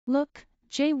Look,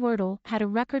 Jay Werdel had a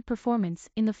record performance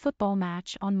in the football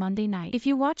match on Monday night. If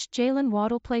you watched Jalen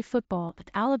Waddle play football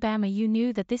at Alabama, you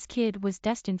knew that this kid was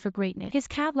destined for greatness. His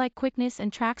cat-like quickness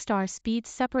and track star speed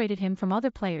separated him from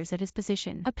other players at his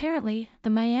position. Apparently,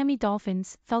 the Miami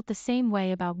Dolphins felt the same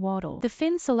way about Waddle. The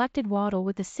Finns selected Waddle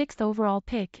with the 6th overall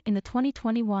pick in the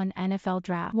 2021 NFL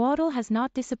Draft. Waddle has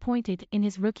not disappointed in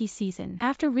his rookie season.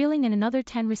 After reeling in another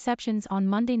 10 receptions on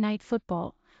Monday Night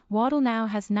Football, Waddle now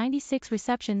has 96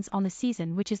 receptions on the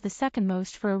season, which is the second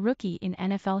most for a rookie in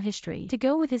NFL history. To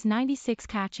go with his 96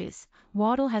 catches,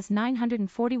 Waddle has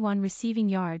 941 receiving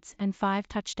yards and 5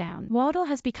 touchdowns. Waddle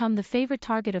has become the favorite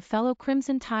target of fellow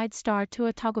Crimson Tide star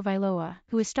Tua Tagovailoa,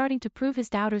 who is starting to prove his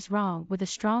doubters wrong with a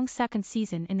strong second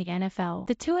season in the NFL.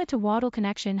 The Tua to Waddle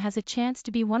connection has a chance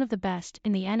to be one of the best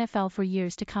in the NFL for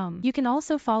years to come. You can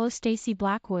also follow Stacey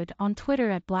Blackwood on Twitter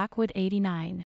at Blackwood89.